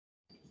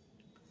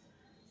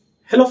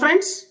Hello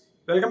friends,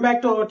 welcome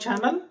back to our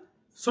channel.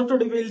 So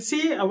today we will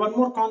see one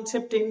more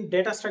concept in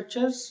data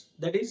structures,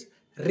 that is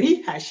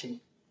rehashing.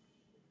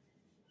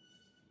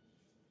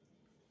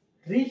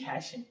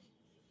 Rehashing.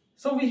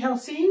 So we have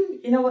seen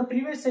in our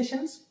previous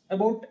sessions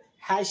about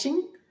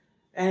hashing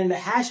and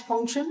hash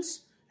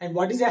functions and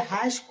what is a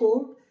hash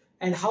code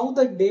and how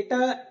the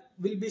data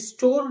will be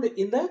stored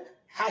in the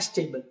hash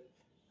table,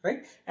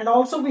 right? And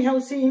also we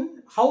have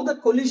seen how the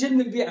collision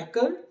will be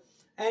occurred,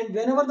 and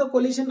whenever the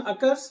collision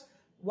occurs,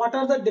 what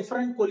are the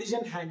different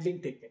collision handling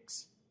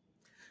techniques.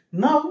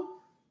 Now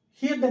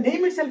here the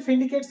name itself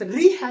indicates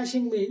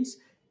rehashing means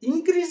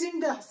increasing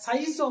the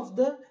size of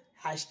the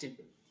hash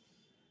table.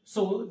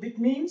 So it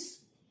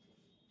means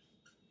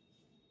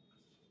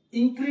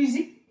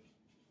increasing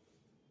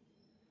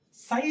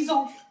size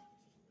of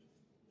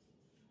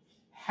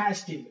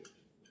hash table.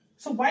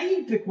 So why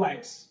it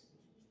requires?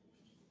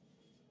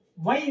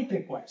 Why it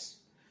requires?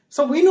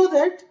 So we know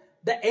that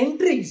the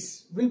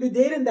entries will be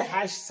there in the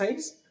hash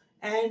size,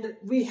 and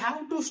we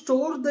have to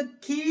store the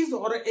keys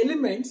or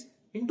elements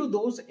into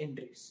those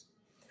entries.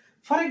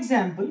 For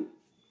example,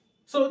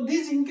 so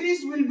this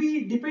increase will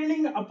be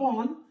depending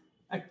upon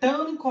a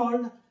term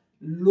called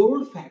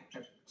load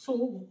factor.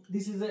 So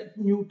this is a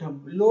new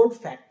term, load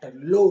factor,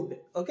 load.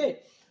 Okay.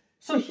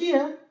 So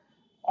here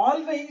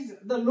always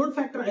the load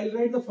factor, I'll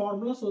write the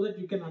formula so that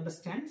you can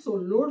understand. So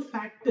load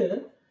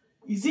factor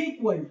is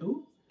equal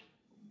to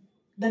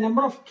the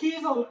number of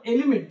keys or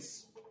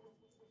elements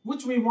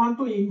which we want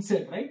to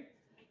insert, right,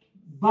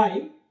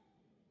 by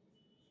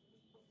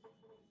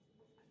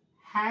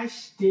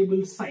hash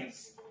table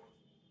size.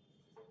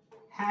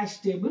 Hash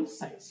table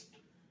size.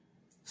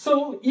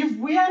 So if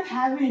we are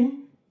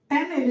having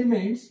 10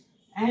 elements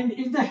and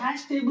if the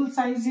hash table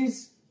size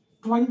is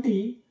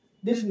 20,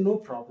 there is no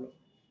problem.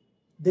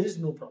 There is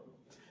no problem.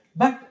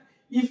 But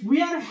if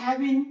we are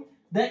having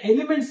the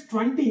elements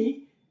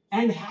 20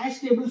 and hash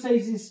table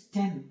size is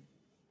 10,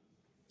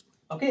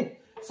 okay,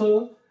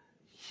 so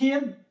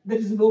here there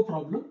is no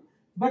problem.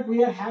 But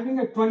we are having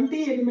a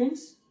 20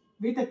 elements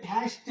with a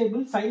hash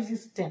table size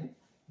is 10.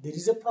 There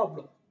is a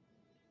problem,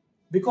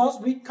 because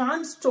we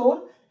can't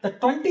store the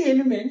 20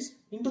 elements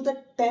into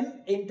the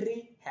 10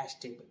 entry hash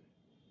table.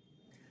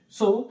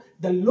 So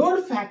the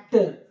load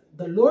factor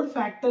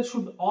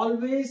should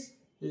always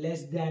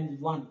less than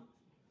 1.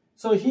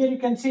 So here you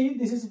can see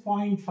this is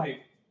 0.5,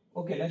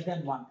 okay, less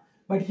than 1.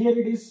 But here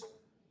it is,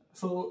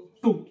 so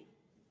 2,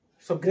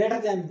 so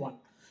greater than 1.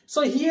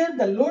 So here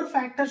the load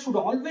factor should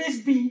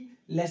always be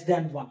less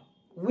than 1.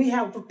 We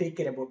have to take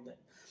care about that.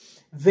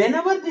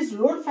 Whenever this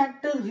load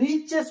factor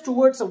reaches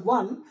towards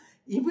 1,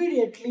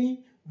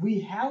 immediately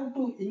we have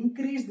to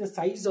increase the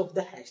size of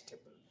the hash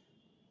table.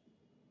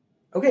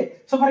 Okay,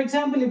 so for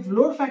example, if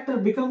load factor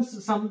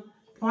becomes some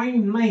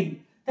 0.9,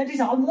 that is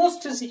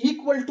almost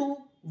equal to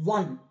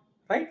 1,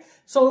 right?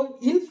 So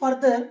in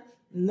further,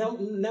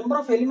 number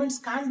of elements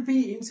can't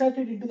be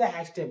inserted into the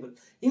hash table.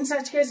 In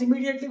such case,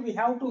 immediately we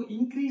have to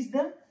increase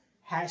the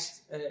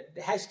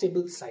hash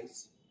table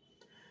size.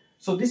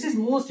 So this is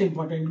most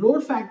important.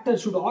 Load factor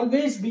should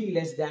always be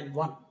less than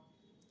 1.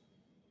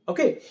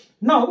 Okay.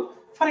 Now,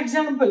 for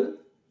example,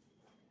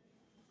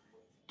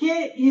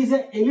 K is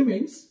a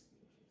elements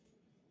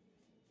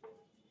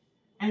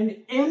and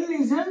L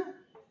is a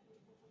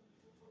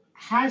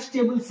hash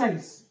table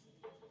size.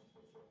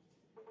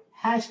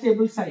 Hash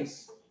table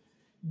size.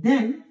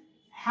 Then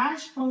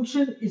hash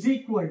function is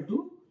equal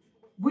to,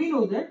 we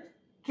know that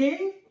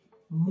K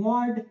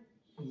mod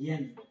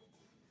N.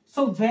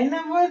 So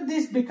whenever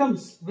this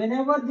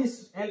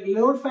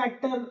load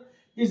factor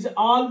is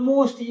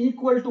almost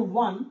equal to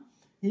 1,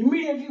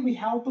 immediately we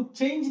have to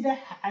change the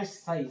hash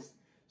size.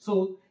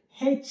 So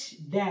H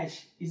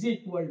dash is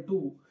equal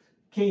to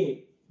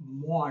K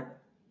mod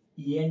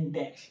N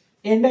dash.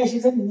 N dash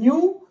is a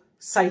new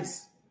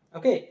size.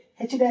 Okay.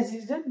 H dash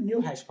is a new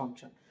hash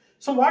function.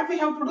 So what we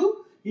have to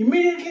do?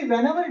 Immediately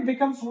whenever it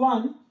becomes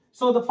 1,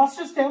 so the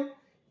first step,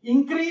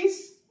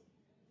 increase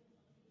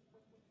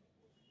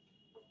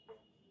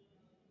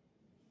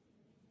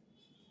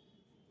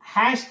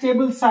hash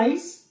table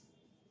size.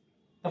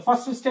 The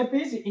first step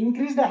is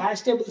increase the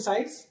hash table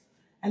size,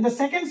 and the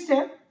second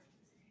step,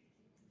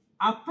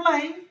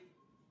 apply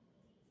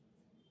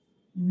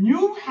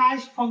new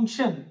hash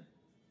function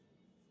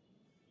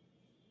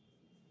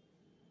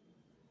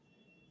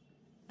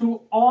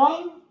to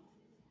all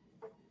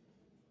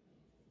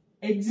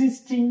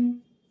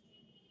existing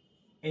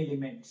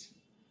elements.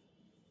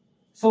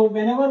 So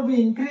whenever we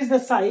increase the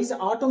size,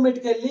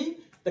 automatically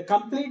the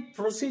complete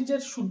procedure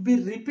should be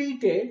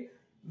repeated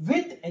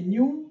with a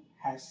new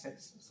hash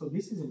size. So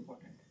this is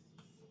important.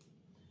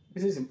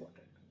 This is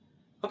important.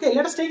 Okay,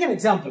 let us take an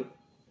example.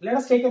 Let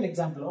us take an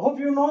example. I hope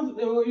you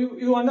know,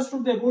 you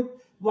understood about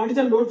what is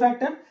the load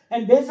factor,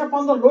 and based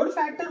upon the load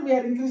factor we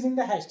are increasing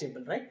the hash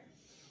table, right?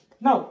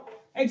 Now,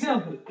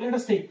 example, let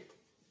us take.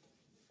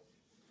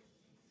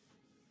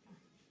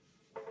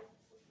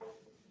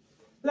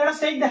 Let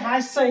us take the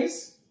hash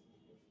size.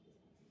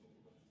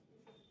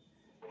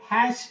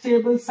 Hash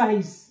table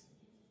size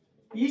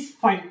is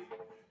 5.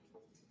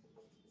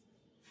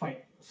 5.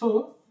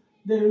 So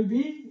there will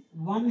be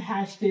one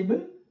hash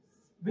table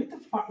with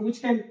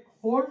which can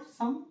hold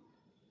some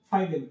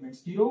 5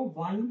 elements: 0,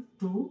 1,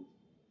 2,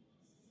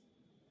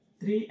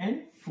 3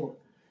 and 4.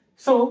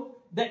 So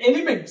the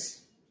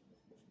elements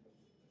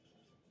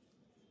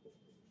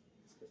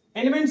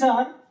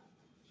are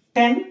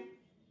 10,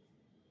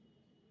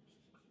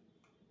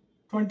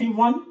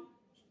 21,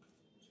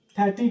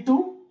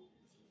 32,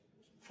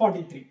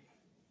 43.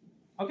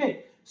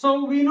 Okay,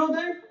 so we know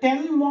that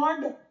 10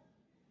 mod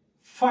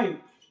 5,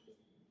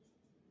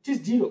 which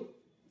is 0.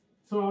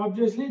 So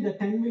obviously the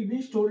 10 will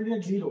be stored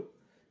at 0.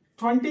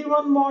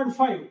 21 mod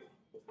 5,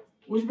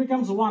 which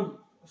becomes 1.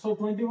 So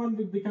 21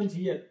 becomes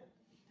here.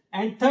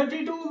 And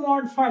 32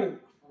 mod 5,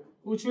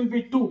 which will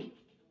be 2.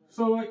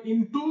 So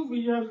in 2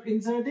 we are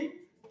inserting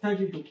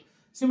 32.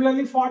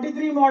 Similarly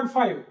 43 mod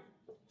 5,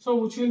 so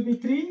which will be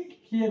 3.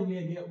 Here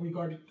we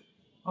got it.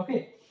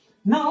 Okay.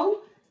 Now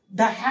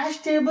the hash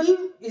table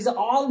is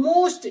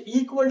almost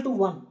equal to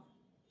 1.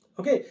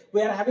 Okay.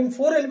 We are having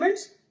 4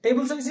 elements.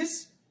 Table size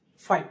is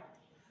 5.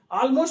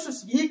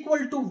 Almost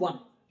equal to 1.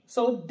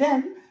 So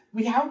then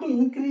we have to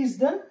increase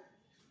the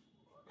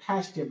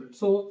hash table.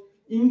 So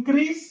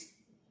increase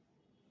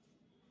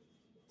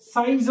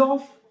size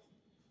of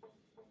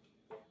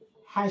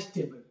hash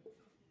table.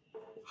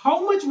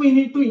 How much we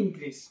need to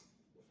increase?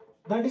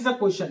 That is the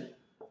question.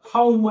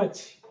 How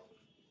much?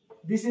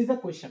 This is the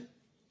question.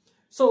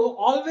 So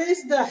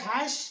always the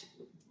hash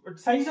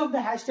size of the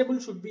hash table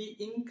should be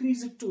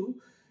increased to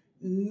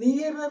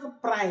nearer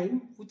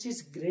prime, which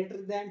is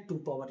greater than 2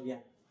 power n.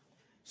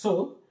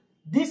 So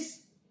this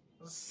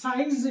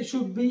size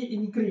should be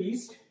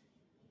increased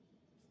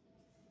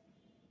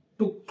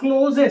to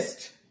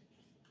closest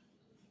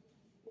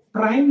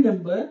prime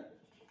number,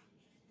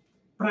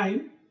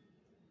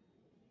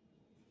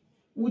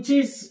 which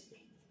is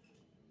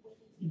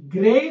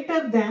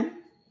greater than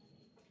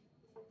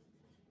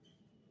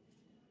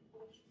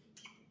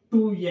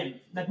 2n.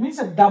 That means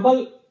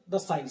double the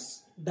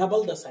size.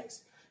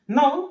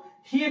 Now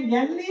here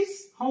n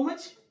is how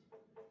much?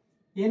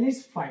 N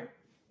is 5.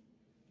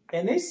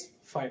 N is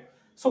 5.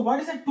 So what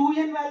is the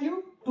 2n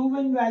value?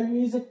 2n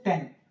value is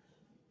 10.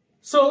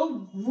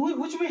 So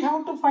which we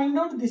have to find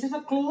out? This is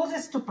the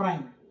closest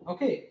prime.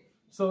 Okay.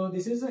 So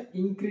this is an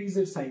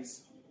increased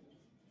size.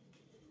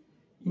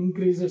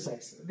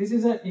 This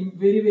is a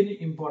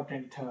very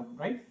important term,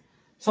 right?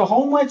 So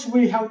how much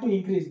we have to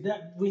increase?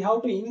 That we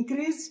have to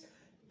increase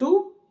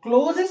to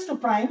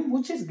closest prime,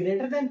 which is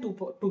greater than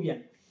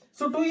 2n.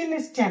 So 2n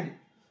is 10.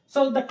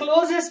 So the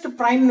closest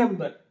prime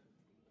number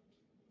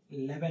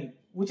 11,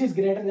 which is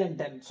greater than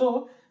 10.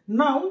 So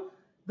now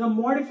the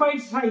modified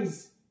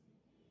size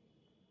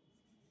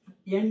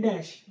n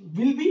dash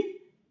will be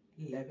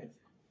 11.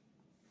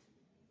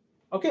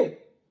 Okay.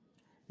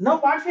 Now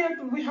what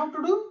we have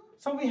to do?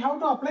 So we have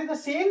to apply the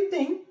same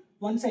thing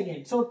once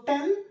again. So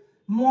 10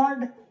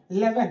 mod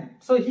 11.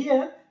 So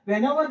here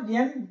whenever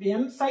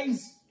n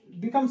size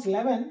becomes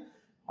 11,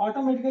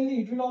 automatically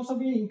it will also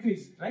be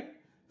increased, right?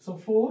 So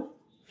 4,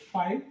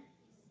 5,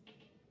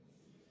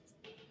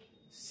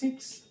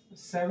 6,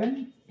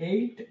 7,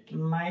 8,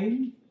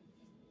 9,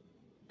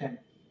 10.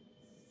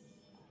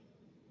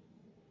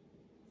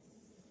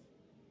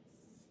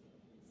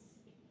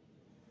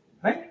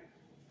 Right?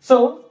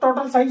 So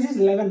total size is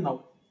 11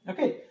 now.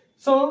 Okay.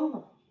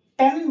 So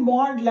 10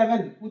 mod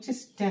 11, which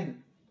is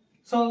 10.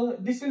 So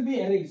this will be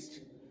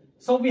erased.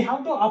 So we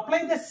have to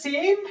apply the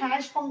same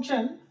hash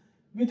function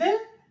with a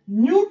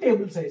new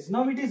table size.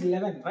 Now it is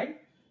 11, right?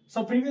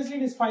 So previously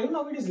it is 5,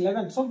 now it is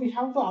 11. So we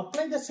have to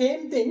apply the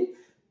same thing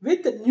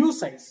with the new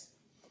size.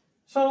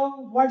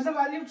 So what's the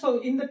value?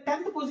 So in the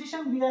 10th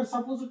position, we are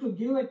supposed to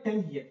give a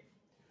 10 here.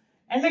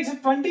 And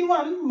next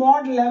 21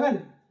 mod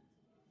 11.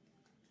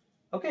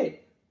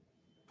 Okay.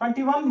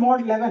 21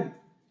 mod 11.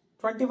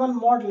 21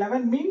 mod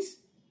 11 means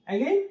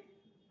again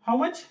how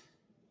much?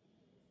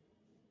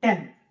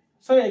 10.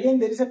 So again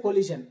there is a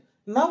collision.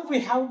 Now we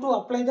have to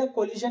apply the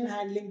collision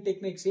handling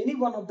techniques, any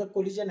one of the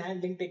collision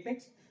handling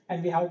techniques,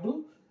 and we have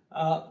to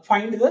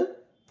find the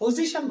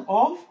position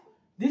of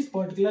this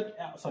particular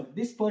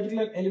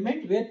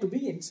element where to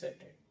be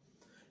inserted.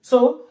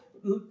 So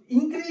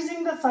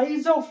increasing the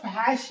size of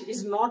hash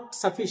is not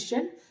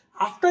sufficient.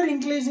 After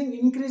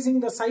increasing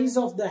the size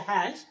of the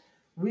hash,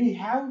 we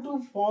have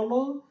to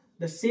follow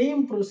the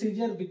same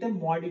procedure with a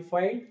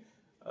modified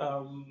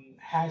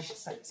hash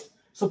size.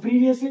 So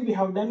previously we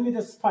have done with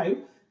a 5,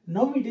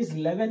 now it is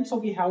 11, so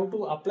we have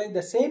to apply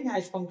the same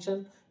hash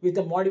function with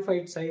a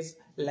modified size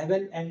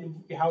 11,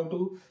 and we have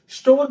to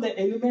store the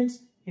elements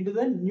into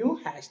the new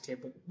hash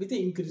table with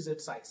the increased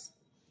size.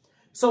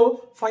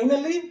 So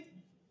finally,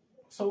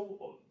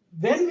 so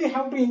when we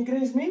have to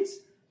increase means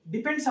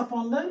depends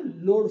upon the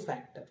load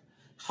factor.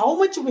 How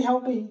much we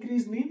have to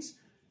increase means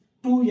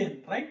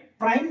 2n, right?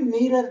 Prime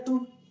nearer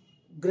to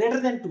greater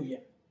than 2n.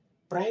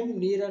 Prime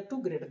nearer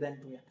to greater than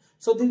 2n.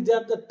 So these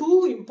are the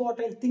two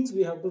important things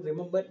we have to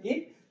remember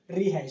in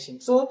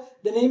rehashing. So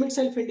the name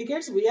itself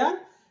indicates we are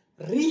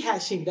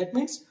rehashing. That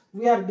means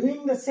we are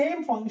doing the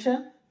same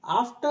function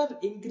after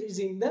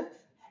increasing the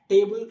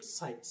table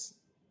size.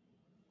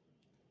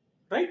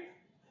 right?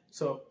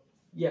 So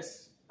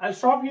yes, I'll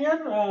stop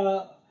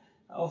here.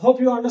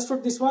 Hope you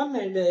understood this one,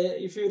 and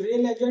if you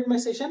really enjoyed my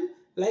session,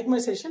 like my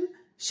session,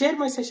 share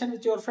my session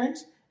with your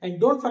friends, and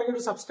don't forget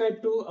to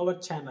subscribe to our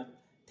channel.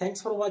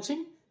 Thanks for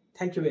watching.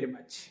 Thank you very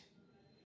much.